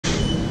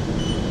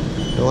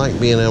I like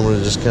being able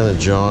to just kind of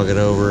jog it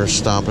over,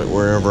 stop it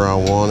wherever I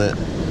want it.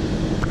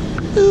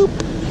 Boop.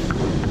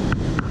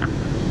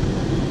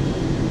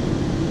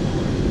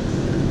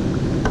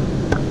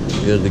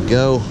 Good to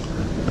go.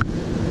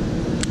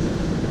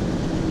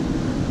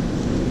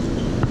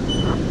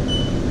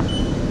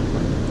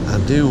 I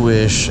do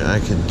wish I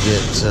could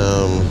get,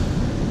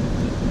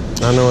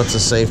 I know it's a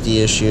safety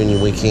issue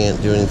and we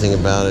can't do anything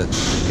about it.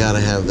 Gotta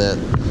have that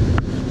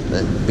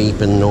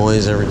beeping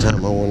noise every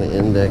time I want to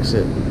index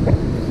it.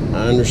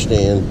 I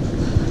understand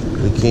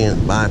we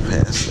can't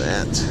bypass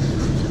that.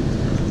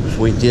 If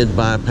we did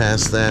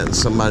bypass that and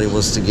somebody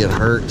was to get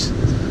hurt,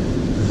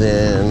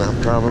 then I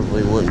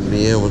probably wouldn't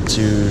be able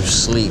to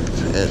sleep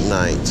at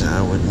night.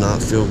 I would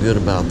not feel good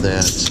about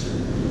that.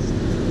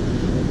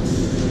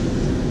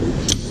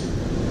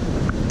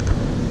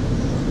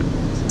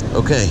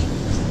 Okay.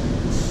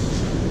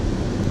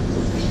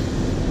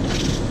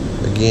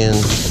 Again,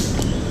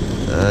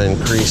 I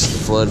increased the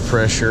flood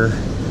pressure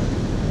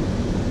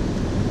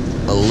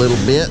a little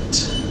bit.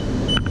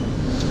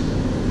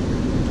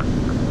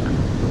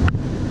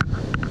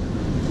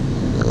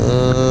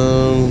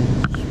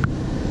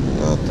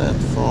 Not that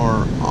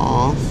far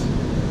off.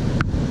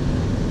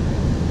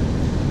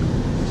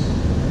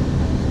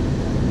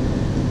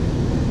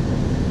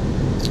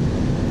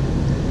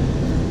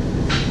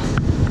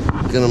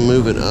 Gonna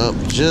move it up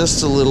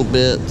just a little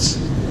bit.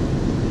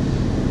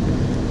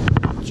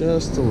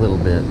 Just a little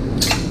bit.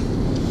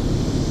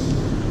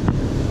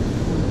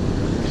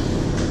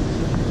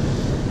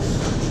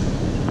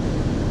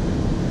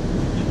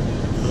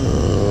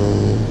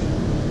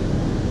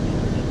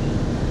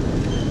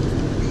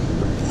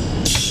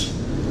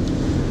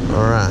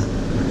 Alright,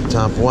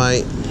 top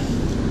white.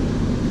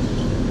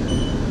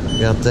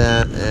 Got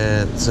that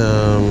at,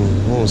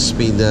 I'm going to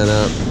speed that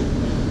up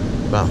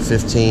about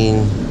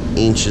 15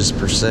 inches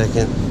per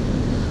second.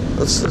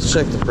 Let's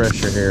check the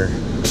pressure here.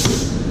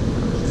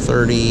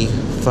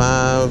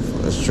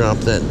 35. Let's drop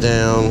that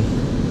down.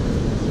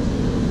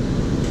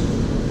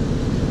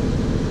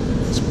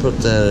 Let's put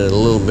that at a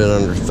little bit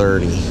under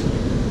 30.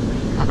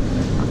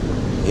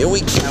 Here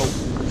we go.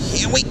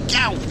 Here we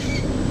go.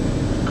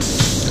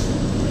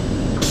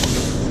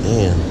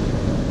 Man,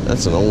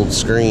 that's an old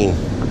screen.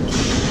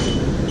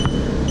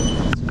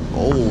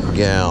 Old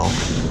gal.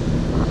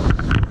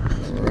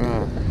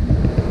 Alright.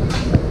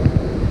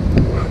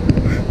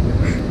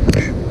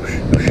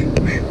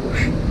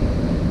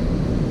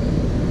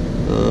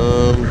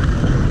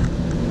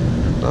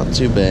 Not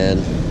too bad.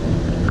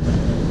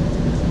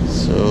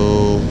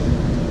 So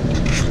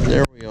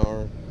there we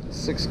are.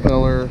 6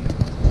 color,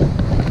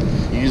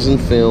 using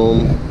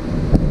film.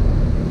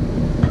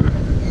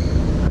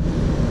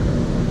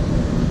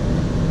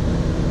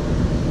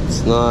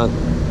 It's not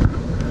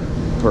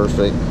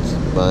perfect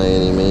by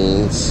any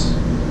means.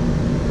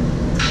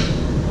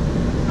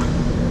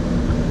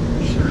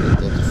 Should get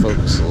that to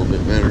focus a little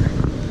bit better.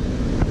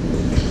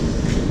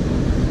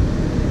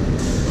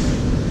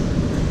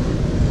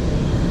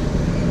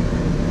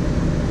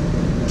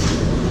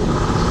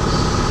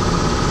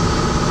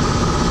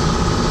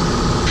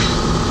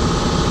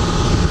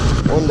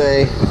 One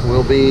day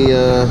we'll be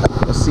a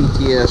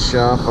CTS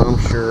shop, I'm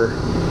sure.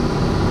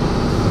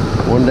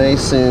 One day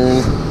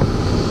soon.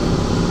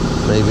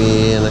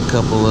 Maybe in a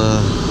couple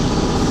of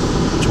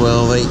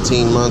 12,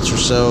 18 months or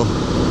so.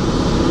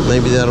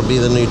 Maybe that'll be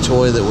the new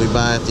toy that we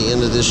buy at the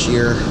end of this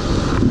year.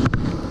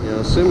 You know,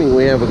 assuming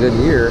we have a good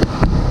year.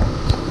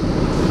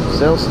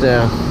 Sales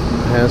staff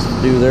has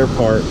to do their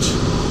part.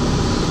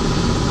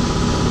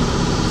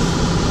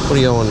 What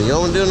do y'all want to do?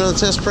 Y'all want to do another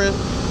test print?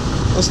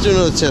 Let's do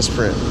another test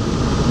print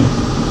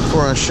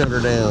before I shut her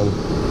down.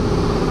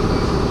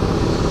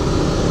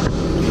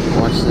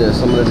 Watch this.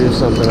 I'm going to do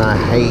something I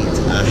hate.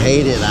 I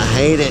hate it. I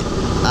hate it.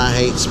 I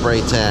hate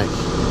spray tack.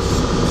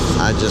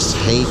 I just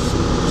hate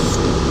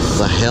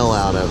the hell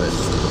out of it.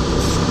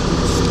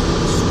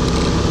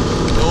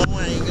 Go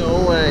away, go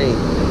away.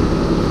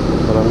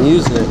 But I'm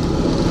using it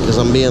because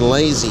I'm being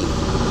lazy.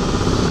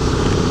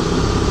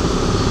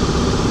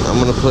 I'm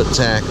going to put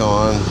tack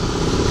on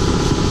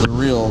the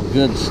real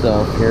good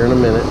stuff here in a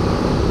minute.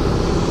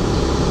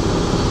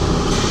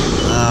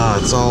 Ah,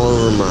 it's all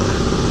over my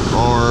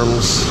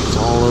arms. It's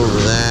all over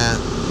that.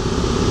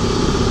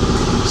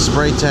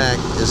 Spray tack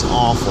is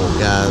awful,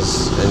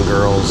 guys and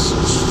girls.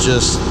 It's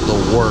just the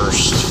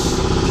worst.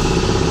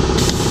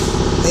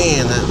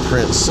 Man, that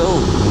print's so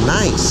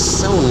nice.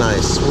 So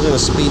nice. We're going to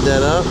speed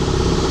that up.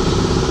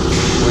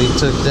 We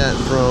took that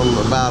from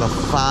about a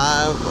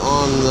 5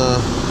 on the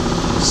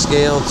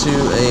scale to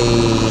a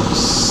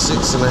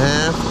 6.5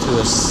 to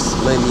a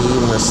maybe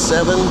even a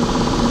 7.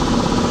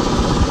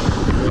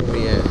 Where are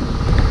we at?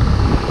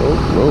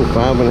 Oh,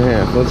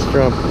 5.5. Let's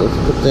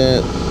put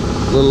that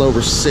a little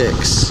over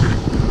 6.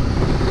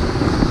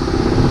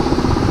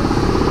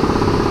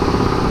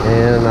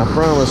 And I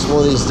promise one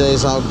of these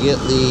days I'll get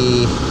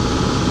the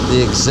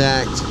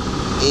exact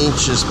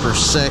inches per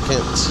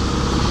second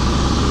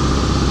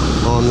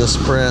on this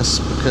press,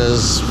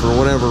 because for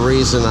whatever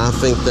reason I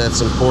think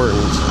that's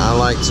important. I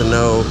like to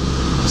know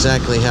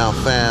exactly how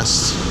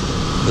fast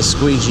the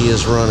squeegee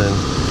is running.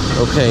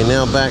 Okay,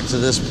 now back to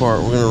this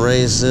part. We're gonna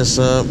raise this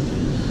up.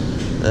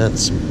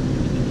 That's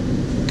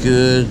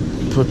good.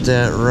 Put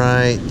that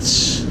right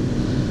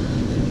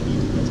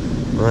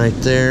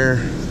there.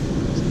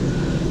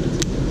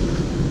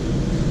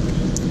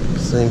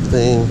 Same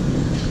thing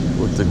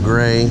with the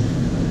gray.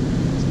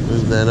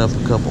 Move that up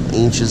a couple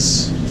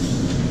inches.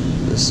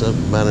 This up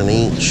about an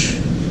inch.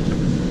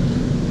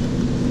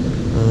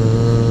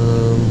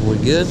 We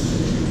good?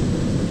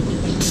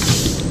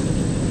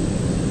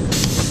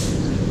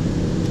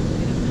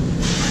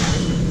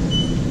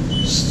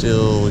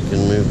 Still, we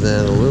can move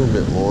that a little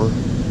bit more.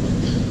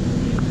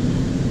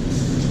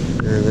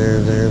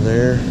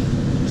 There.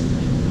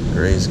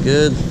 Gray's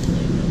good.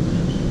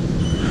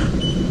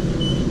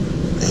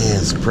 Man,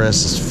 this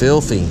press is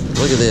filthy.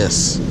 Look at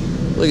this.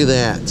 Look at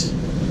that.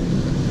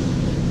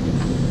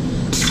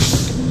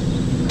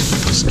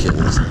 Just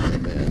kidding. It's not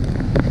that bad.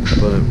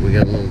 But we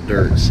got a little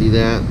dirt. See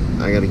that?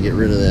 I got to get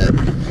rid of that.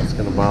 It's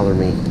gonna bother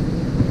me.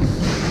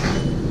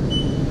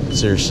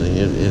 Seriously,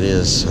 it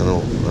is. I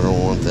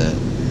don't want that.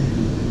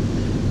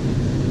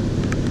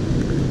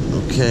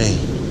 Okay.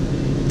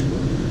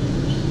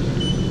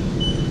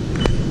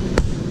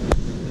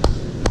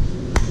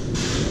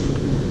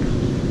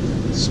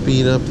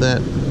 Speed up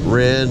that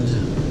red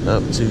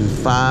up to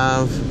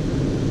 5.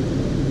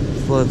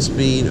 Flood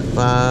speed at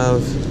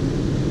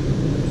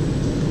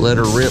 5. Let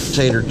her rip,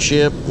 tater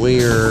chip.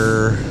 We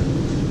are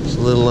just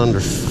a little under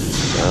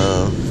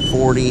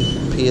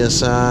 40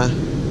 psi.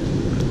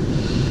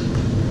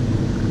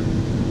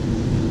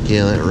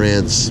 Yeah, that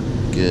red's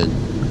good.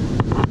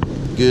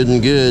 Good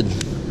and good.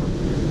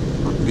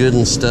 Good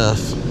and stuff.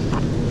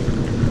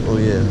 Oh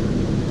yeah.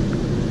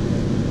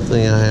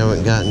 Thing I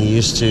haven't gotten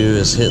used to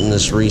is hitting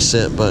this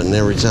reset button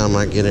every time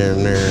I get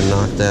in there and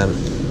knock that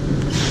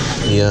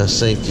the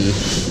safety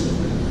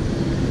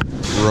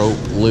rope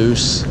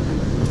loose.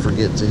 I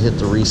forget to hit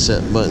the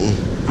reset button.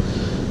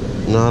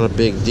 Not a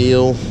big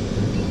deal.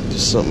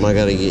 Just something I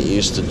got to get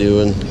used to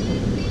doing.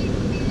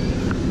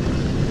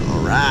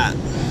 All right.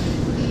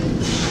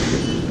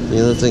 The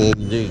other thing you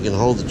can do, you can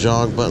hold the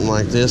jog button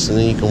like this, and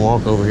then you can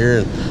walk over here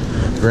and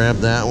grab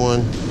that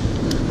one.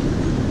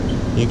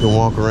 You can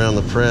walk around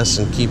the press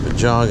and keep it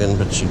jogging,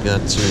 but you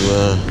got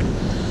to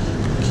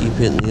keep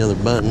hitting the other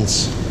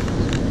buttons.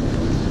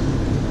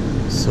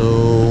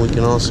 So we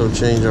can also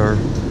change our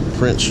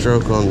print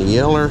stroke on the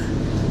yeller.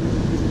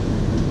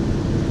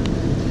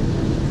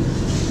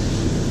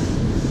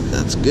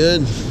 That's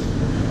good.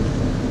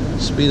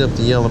 Speed up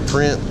the yellow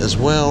print as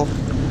well.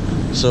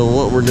 So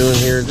what we're doing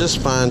here, just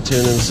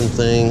fine-tuning some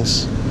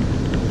things.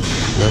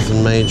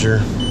 Nothing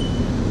major.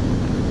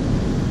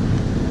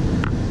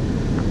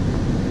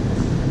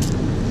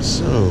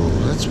 So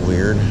that's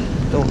weird.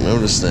 Don't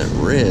notice that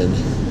red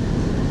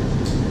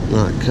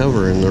not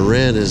covering. The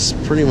red is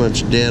pretty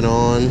much dead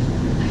on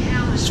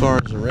as far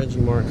as the regi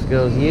marks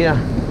goes. Yeah.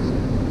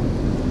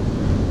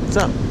 What's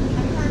up?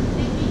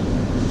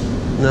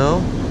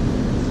 No.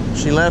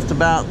 She left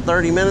about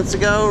 30 minutes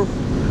ago.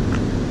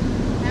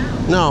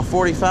 No,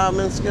 45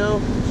 minutes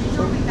ago. She's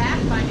only back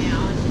by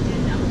now, and she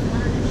didn't. I was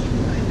wondering if she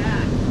was coming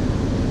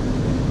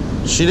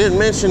back. She didn't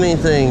mention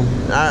anything.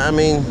 I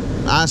mean,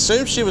 I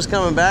assume she was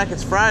coming back.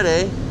 It's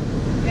Friday.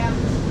 Yeah.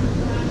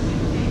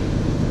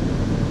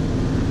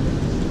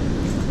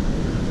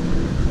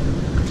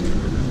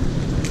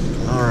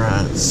 All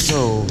right.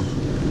 So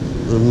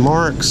the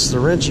marks, the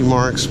regi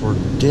marks, were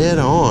dead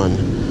on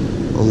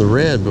the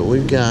red, but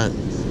we've got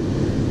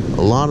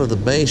a lot of the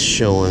base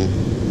showing.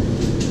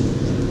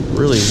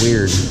 Really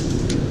weird.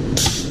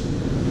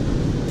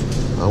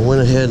 I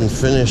went ahead and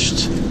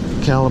finished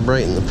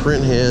calibrating the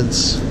print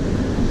heads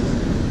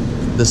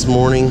this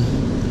morning.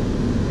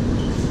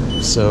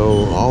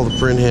 So all the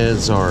print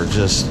heads are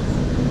just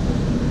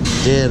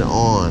dead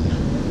on.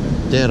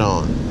 Dead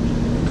on.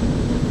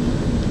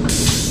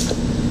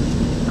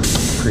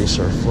 Increase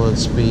our flood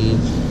speed.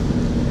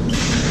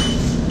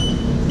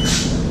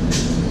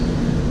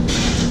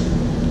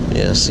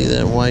 Yeah, see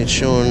that white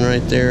showing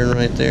right there and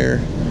right there?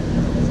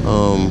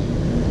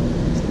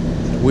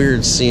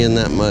 Weird seeing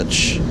that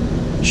much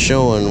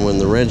showing when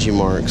the regi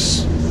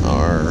marks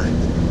are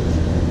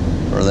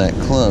that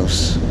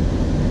close.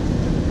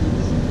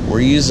 We're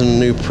using a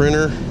new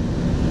printer,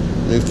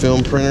 new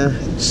film printer,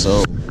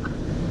 so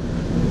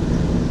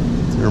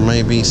there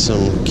may be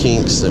some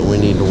kinks that we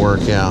need to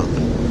work out.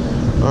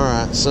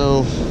 Alright,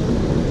 so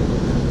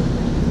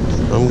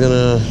I'm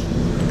gonna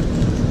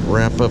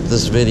wrap up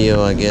this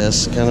video, I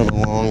guess. Kind of a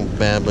long,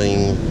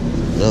 babbling,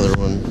 another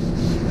one.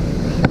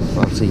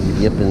 Lots of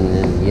yipping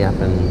and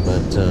yapping,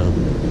 but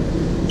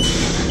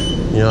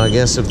you know, I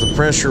guess if the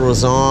pressure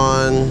was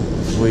on,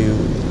 if we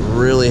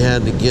really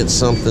had to get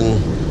something,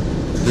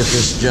 get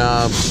this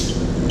job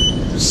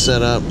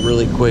set up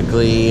really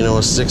quickly, you know,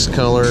 a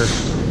 6-color,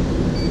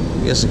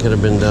 I guess it could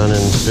have been done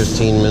in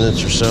 15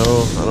 minutes or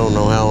so. I don't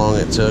know how long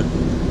it took.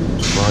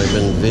 Probably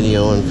been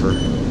videoing for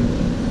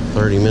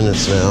 30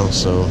 minutes now,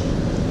 so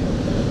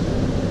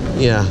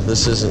yeah,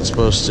 this isn't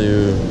supposed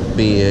to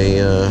be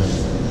a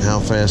how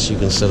fast you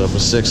can set up a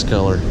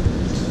 6-color.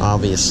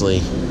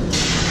 obviously.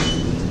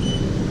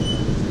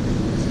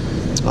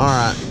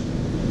 Alright.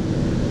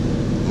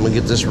 I'm gonna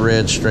get this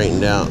red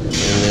straightened out, and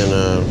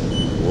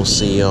then we'll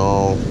see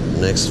y'all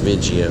next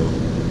video.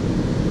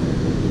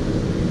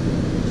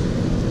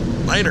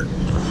 Later.